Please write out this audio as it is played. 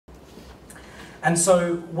And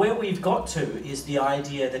so where we've got to is the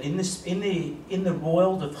idea that in the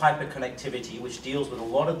world of hyperconnectivity, which deals with a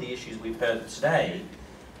lot of the issues we've heard today,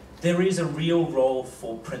 there is a real role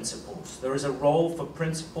for principles. There is a role for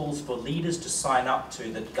principles for leaders to sign up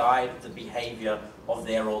to that guide the behavior of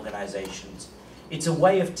their organizations. It's a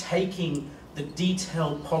way of taking the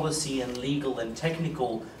detailed policy and legal and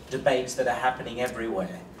technical debates that are happening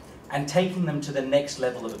everywhere and taking them to the next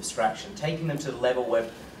level of abstraction, taking them to the level where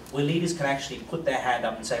leaders can actually put their hand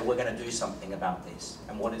up and say, we're going to do something about this,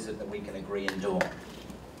 and what is it that we can agree and do on.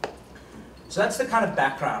 So that's the kind of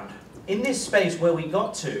background. In this space, where we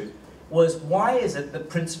got to was, why is it that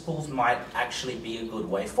principles might actually be a good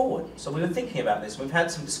way forward? So we were thinking about this, we've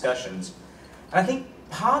had some discussions, and I think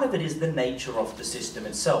part of it is the nature of the system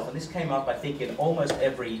itself, and this came up, I think, in almost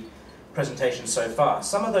every presentation so far.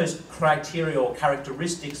 Some of those criteria or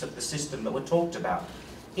characteristics of the system that were talked about: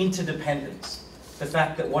 interdependence, the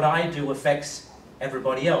fact that what I do affects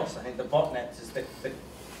everybody else. I think the botnets is the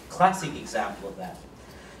classic example of that.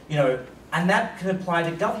 You know, and that can apply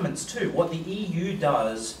to governments too. What the EU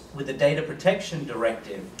does with the Data Protection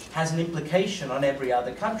Directive has an implication on every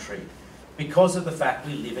other country because of the fact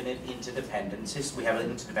we live in an interdependent system. We have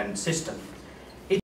an interdependent system.